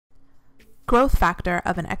Growth factor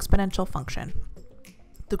of an exponential function.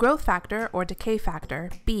 The growth factor or decay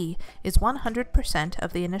factor, b, is 100%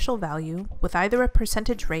 of the initial value with either a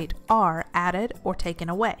percentage rate r added or taken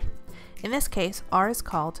away. In this case, r is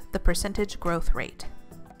called the percentage growth rate.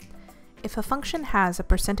 If a function has a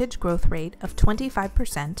percentage growth rate of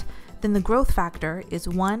 25%, then the growth factor is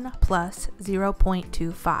 1 plus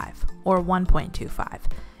 0.25, or 1.25.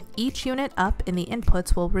 Each unit up in the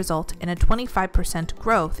inputs will result in a 25%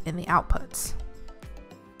 growth in the outputs.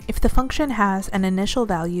 If the function has an initial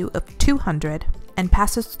value of 200 and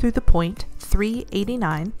passes through the point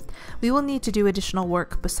 389, we will need to do additional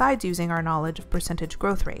work besides using our knowledge of percentage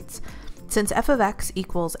growth rates. Since f of x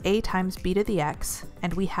equals a times b to the x,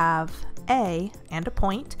 and we have a and a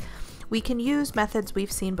point, we can use methods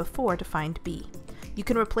we've seen before to find b. You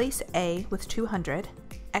can replace a with 200,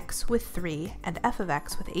 x with 3, and f of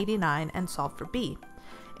x with 89 and solve for b.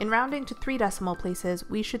 In rounding to 3 decimal places,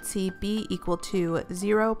 we should see b equal to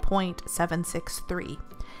 0.763.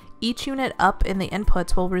 Each unit up in the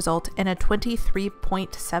inputs will result in a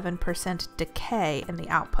 23.7% decay in the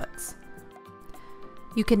outputs.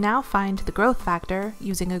 You can now find the growth factor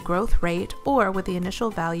using a growth rate or with the initial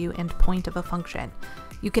value and point of a function.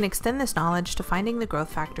 You can extend this knowledge to finding the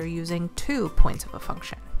growth factor using 2 points of a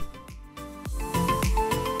function.